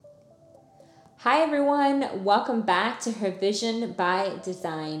Hi, everyone. Welcome back to Her Vision by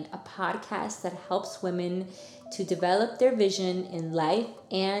Design, a podcast that helps women to develop their vision in life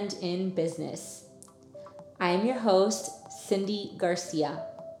and in business. I am your host, Cindy Garcia.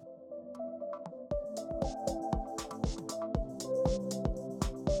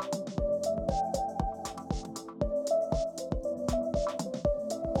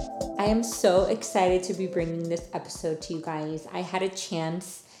 I am so excited to be bringing this episode to you guys. I had a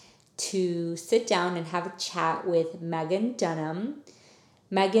chance to sit down and have a chat with Megan Dunham.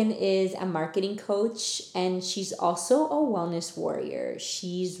 Megan is a marketing coach and she's also a wellness warrior.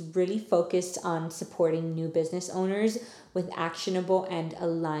 She's really focused on supporting new business owners with actionable and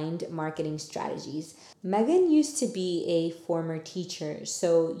aligned marketing strategies. Megan used to be a former teacher,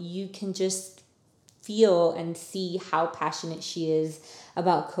 so you can just feel and see how passionate she is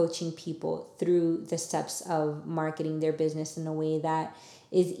about coaching people through the steps of marketing their business in a way that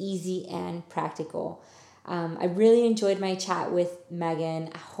is easy and practical. I really enjoyed my chat with Megan.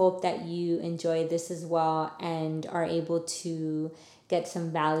 I hope that you enjoyed this as well and are able to get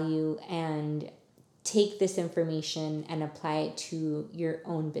some value and take this information and apply it to your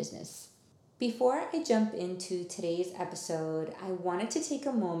own business. Before I jump into today's episode, I wanted to take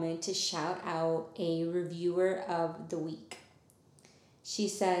a moment to shout out a reviewer of the week. She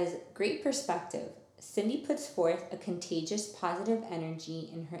says, "Great perspective. Cindy puts forth a contagious positive energy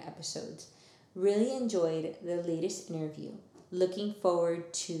in her episodes. Really enjoyed the latest interview. Looking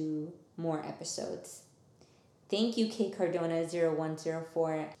forward to more episodes." Thank you, K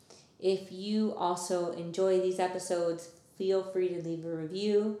Cardona0104. If you also enjoy these episodes, feel free to leave a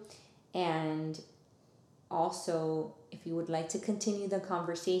review. And also, if you would like to continue the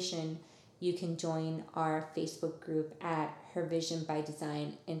conversation, you can join our Facebook group at Her Vision by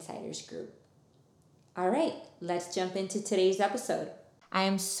Design Insiders Group. All right, let's jump into today's episode. I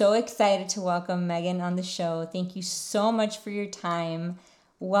am so excited to welcome Megan on the show. Thank you so much for your time.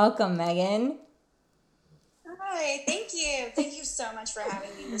 Welcome, Megan. Hi, thank you. Thank you so much for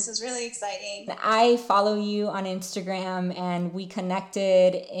having me. This is really exciting. I follow you on Instagram and we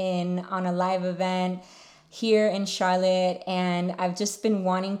connected on a live event here in Charlotte, and I've just been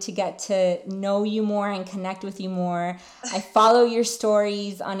wanting to get to know you more and connect with you more. I follow your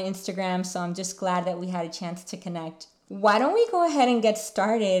stories on Instagram, so I'm just glad that we had a chance to connect. Why don't we go ahead and get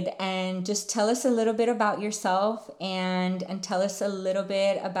started and just tell us a little bit about yourself and tell us a little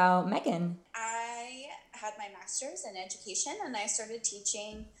bit about Megan. I had my master's in education and I started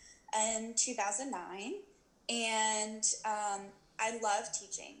teaching in 2009. And I love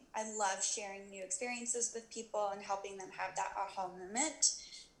teaching. I love sharing new experiences with people and helping them have that aha moment.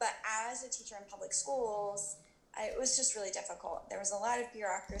 But as a teacher in public schools, it was just really difficult. There was a lot of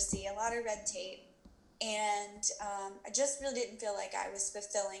bureaucracy, a lot of red tape. And I just really didn't feel like I was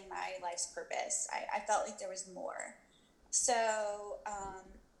fulfilling my life's purpose. I felt like there was more. So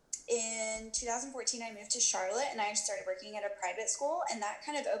in 2014, I moved to Charlotte and I started working at a private school. And that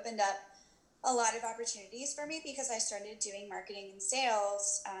kind of opened up a lot of opportunities for me because I started doing marketing and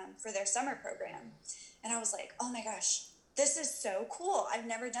sales for their summer program. And I was like, oh my gosh, this is so cool. I've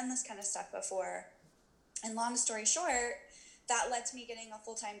never done this kind of stuff before. And long story short, that led to me getting a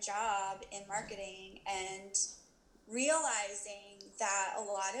full-time job in marketing and realizing that a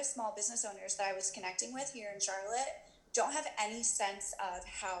lot of small business owners that I was connecting with here in Charlotte don't have any sense of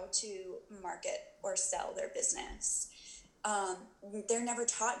how to market or sell their business. They're never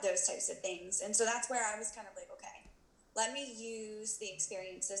taught those types of things. And so that's where I was kind of like, okay, let me use the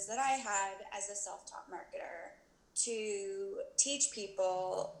experiences that I had as a self-taught marketer to teach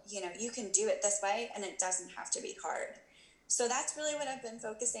people, you can do it this way and it doesn't have to be hard. So that's really what I've been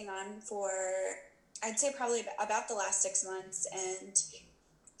focusing on for, I'd say probably about the last 6 months, and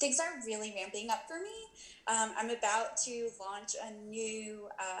things are really ramping up for me. I'm about to launch a new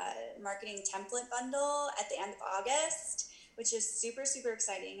marketing template bundle at the end of August, which is super, super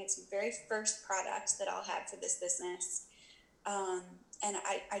exciting. It's the very first product that I'll have for this business. And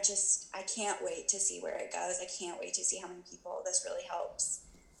I can't wait to see where it goes. I can't wait to see how many people this really helps.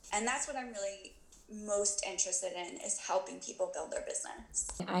 And that's what I'm really most interested in, is helping people build their business.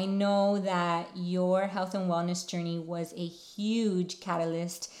 I know that your health and wellness journey was a huge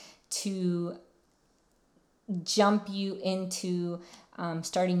catalyst to jump you into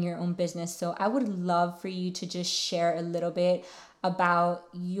starting your own business. So I would love for you to just share a little bit about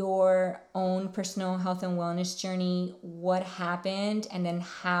your own personal health and wellness journey, what happened, and then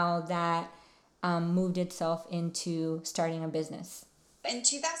how that moved itself into starting a business. In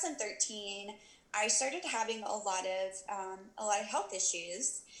 2013, I started having a lot of health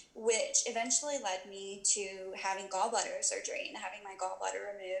issues, which eventually led me to having gallbladder surgery and having my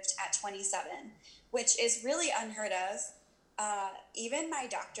gallbladder removed at 27, which is really unheard of. Even my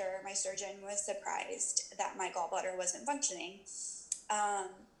doctor, my surgeon, was surprised that my gallbladder wasn't functioning,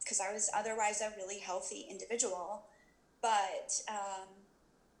 because I was otherwise a really healthy individual. But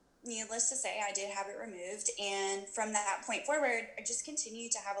needless to say, I did have it removed. And from that point forward, I just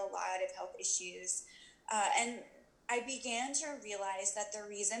continued to have a lot of health issues. And I began to realize that the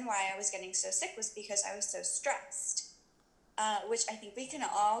reason why I was getting so sick was because I was so stressed, which I think we can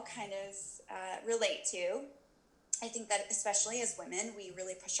all kind of relate to. I think that especially as women, we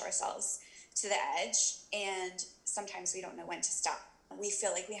really push ourselves to the edge, and sometimes we don't know when to stop. We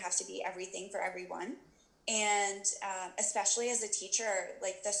feel like we have to be everything for everyone. And especially as a teacher,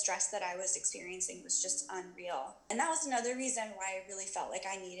 like the stress that I was experiencing was just unreal. And that was another reason why I really felt like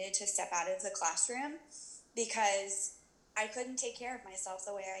I needed to step out of the classroom, because I couldn't take care of myself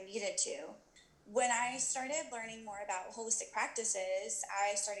the way I needed to. When I started learning more about holistic practices,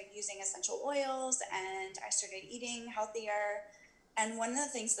 I started using essential oils and I started eating healthier. And one of the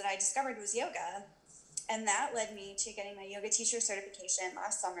things that I discovered was yoga. And that led me to getting my yoga teacher certification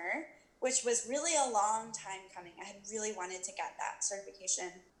last summer, which was really a long time coming. I had really wanted to get that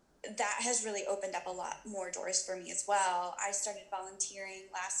certification. That has really opened up a lot more doors for me as well. I started volunteering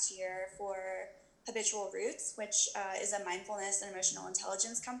last year for Habitual Roots, which is a mindfulness and emotional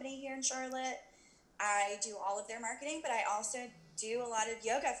intelligence company here in Charlotte. I do all of their marketing, but I also do a lot of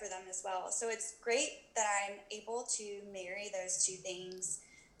yoga for them as well. So it's great that I'm able to marry those two things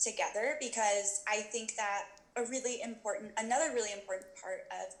together, because I think that another really important part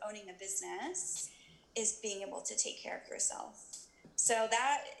of owning a business is being able to take care of yourself. So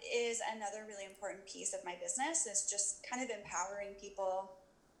that is another really important piece of my business, is just kind of empowering people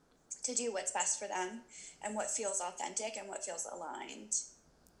to do what's best for them and what feels authentic and what feels aligned.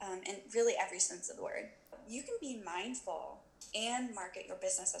 In really every sense of the word. You can be mindful and market your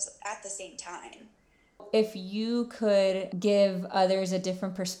business at the same time. If you could give others a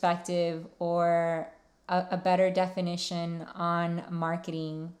different perspective or a better definition on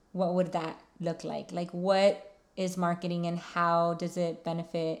marketing, what would that look like? Like, what is marketing and how does it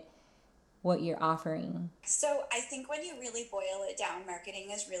benefit what you're offering? So I think when you really boil it down,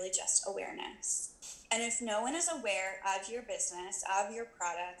 marketing is really just awareness. And if no one is aware of your business, of your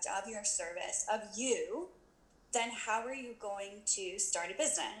product, of your service, of you, then how are you going to start a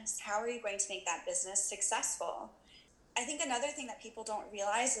business? How are you going to make that business successful? I think another thing that people don't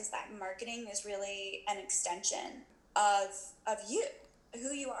realize is that marketing is really an extension of you,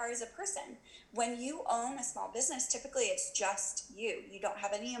 who you are as a person. When you own a small business, typically it's just you. You don't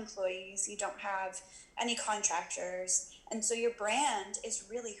have any employees, you don't have any contractors. And so your brand is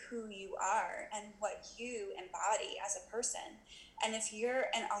really who you are and what you embody as a person. And if you're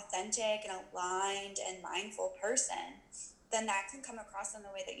an authentic and aligned and mindful person, then that can come across in the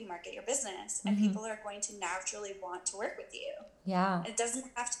way that you market your business, and people are going to naturally want to work with you. Yeah. It doesn't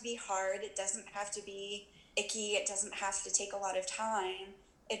have to be hard. It doesn't have to be icky. It doesn't have to take a lot of time.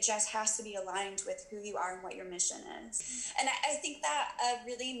 It just has to be aligned with who you are and what your mission is. And I think that a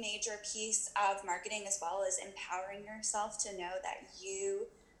really major piece of marketing as well is empowering yourself to know that you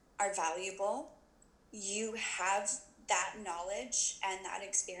are valuable. You have that knowledge and that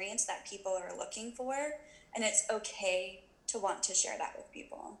experience that people are looking for, and it's okay to want to share that with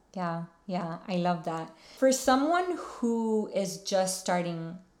people. Yeah, I love that. For someone who is just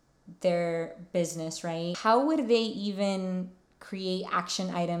starting their business, right? How would they even create action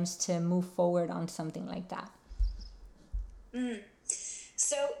items to move forward on something like that?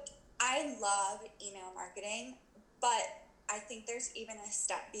 So I love email marketing, but I think there's even a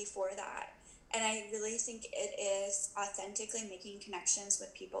step before that. And I really think it is authentically making connections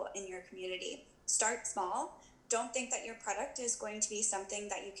with people in your community. Start small. Don't think that your product is going to be something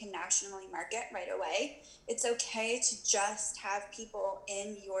that you can nationally market right away. It's okay to just have people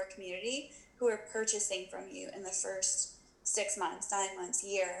in your community who are purchasing from you in the first 6 months, 9 months,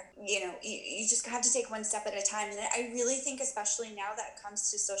 year. You just have to take one step at a time. And I really think, especially now that it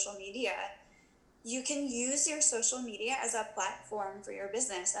comes to social media, you can use your social media as a platform for your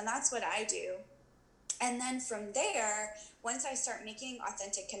business. And that's what I do. And then from there, once I start making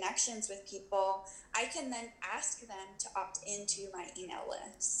authentic connections with people, I can then ask them to opt into my email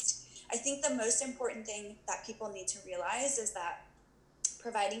list. I think the most important thing that people need to realize is that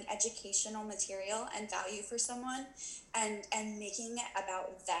providing educational material and value for someone and making it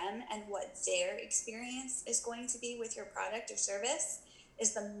about them and what their experience is going to be with your product or service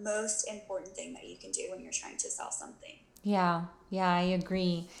is the most important thing that you can do when you're trying to sell something. Yeah, I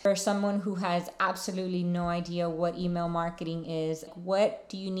agree. For someone who has absolutely no idea what email marketing is, what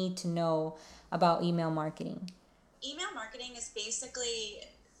do you need to know about email marketing? Email marketing is basically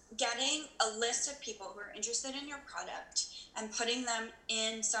getting a list of people who are interested in your product and putting them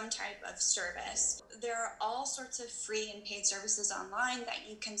in some type of service. There are all sorts of free and paid services online that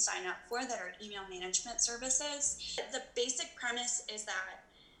you can sign up for that are email management services. The basic premise is that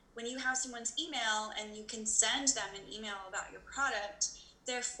when you have someone's email and you can send them an email about your product,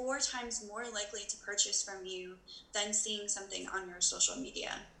 they're 4 times more likely to purchase from you than seeing something on your social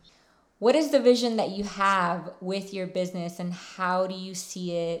media. What is the vision that you have with your business, and how do you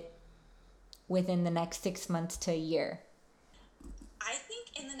see it within the next 6 months to a year? I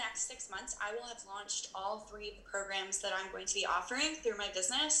think in the next 6 months, I will have launched all 3 of the programs that I'm going to be offering through my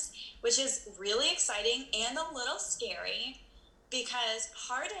business, which is really exciting and a little scary because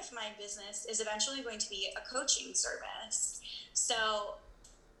part of my business is eventually going to be a coaching service. So,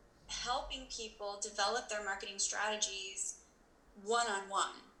 helping people develop their marketing strategies one on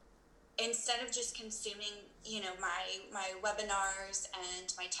one instead of just consuming my webinars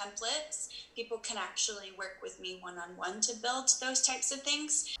and my templates. People can actually work with me one-on-one to build those types of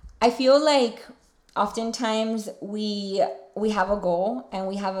things. I feel like oftentimes we have a goal and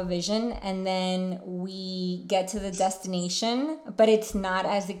we have a vision, and then we get to the destination, but it's not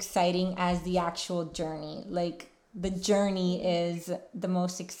as exciting as the actual journey. Like, the journey is the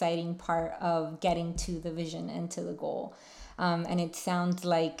most exciting part of getting to the vision and to the goal. And it sounds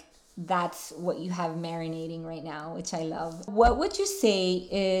like that's what you have marinating right now, which I love. What would you say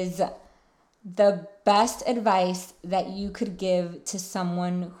is the best advice that you could give to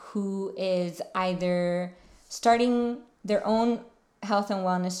someone who is either starting their own health and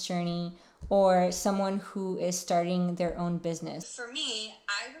wellness journey, or someone who is starting their own business? For me,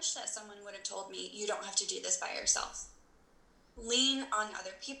 I wish that someone would have told me, you don't have to do this by yourself. Lean on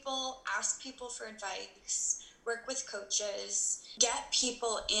other people, ask people for advice, work with coaches, get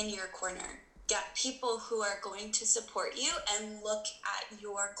people in your corner. Get people who are going to support you and look at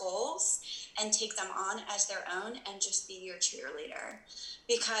your goals and take them on as their own and just be your cheerleader.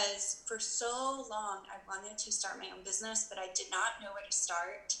 Because for so long, I wanted to start my own business, but I did not know where to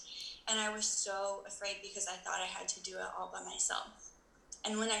start. And I was so afraid because I thought I had to do it all by myself.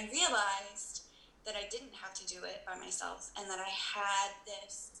 And when I realized that I didn't have to do it by myself and that I had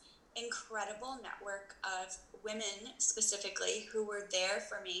this incredible network of women specifically who were there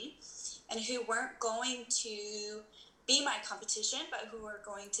for me and who weren't going to be my competition, but who were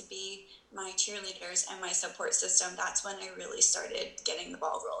going to be my cheerleaders and my support system, that's when I really started getting the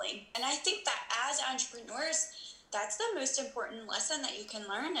ball rolling. And I think that as entrepreneurs, that's the most important lesson that you can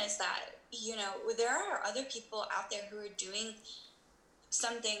learn, is that, there are other people out there who are doing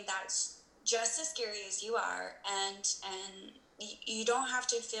something that's just as scary as you are, and you don't have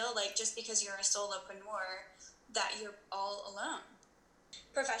to feel like just because you're a solopreneur that you're all alone.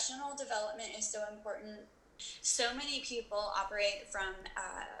 Professional development is so important. So many people operate from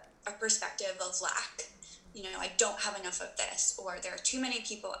a perspective of lack. I don't have enough of this, or there are too many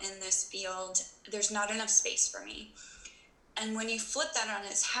people in this field, there's not enough space for me. And when you flip that on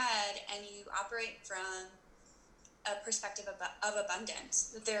its head and you operate from a perspective of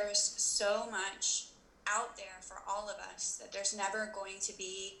abundance, that there's so much out there for all of us, that there's never going to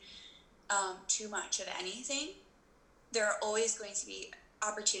be too much of anything. There are always going to be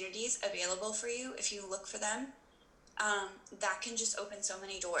opportunities available for you if you look for them. That can just open so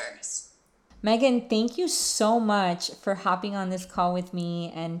many doors. Megan, thank you so much for hopping on this call with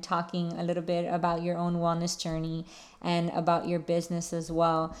me and talking a little bit about your own wellness journey and about your business as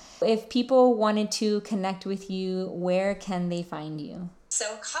well. If people wanted to connect with you, where can they find you?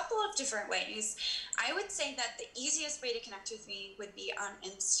 So a couple of different ways. I would say that the easiest way to connect with me would be on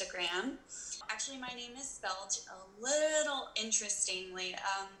Instagram. Actually, my name is spelled a little interestingly.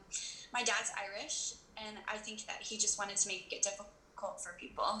 My dad's Irish, and I think that he just wanted to make it difficult for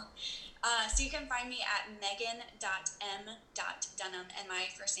people. So you can find me at megan.m.dunham, and my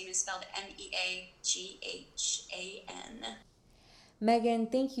first name is spelled Meaghan. Megan,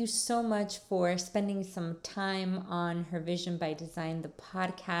 thank you so much for spending some time on Her Vision by Design, the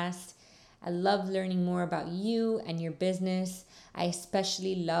podcast. I love learning more about you and your business. I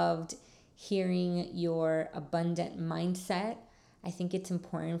especially loved hearing your abundant mindset. I think it's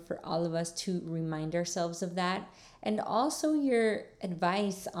important for all of us to remind ourselves of that. And also your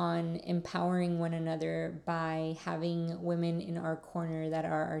advice on empowering one another by having women in our corner that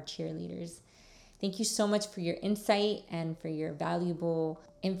are our cheerleaders. Thank you so much for your insight and for your valuable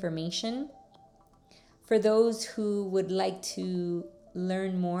information. For those who would like to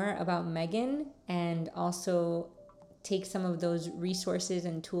learn more about Megan and also take some of those resources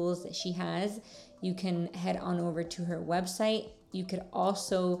and tools that she has, you can head on over to her website. You could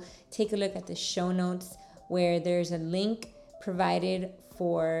also take a look at the show notes where there's a link provided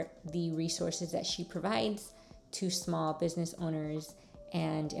for the resources that she provides to small business owners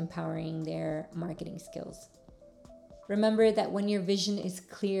and empowering their marketing skills. Remember that when your vision is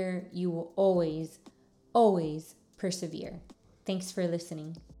clear, you will always persevere. Thanks for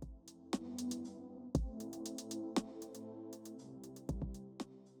listening.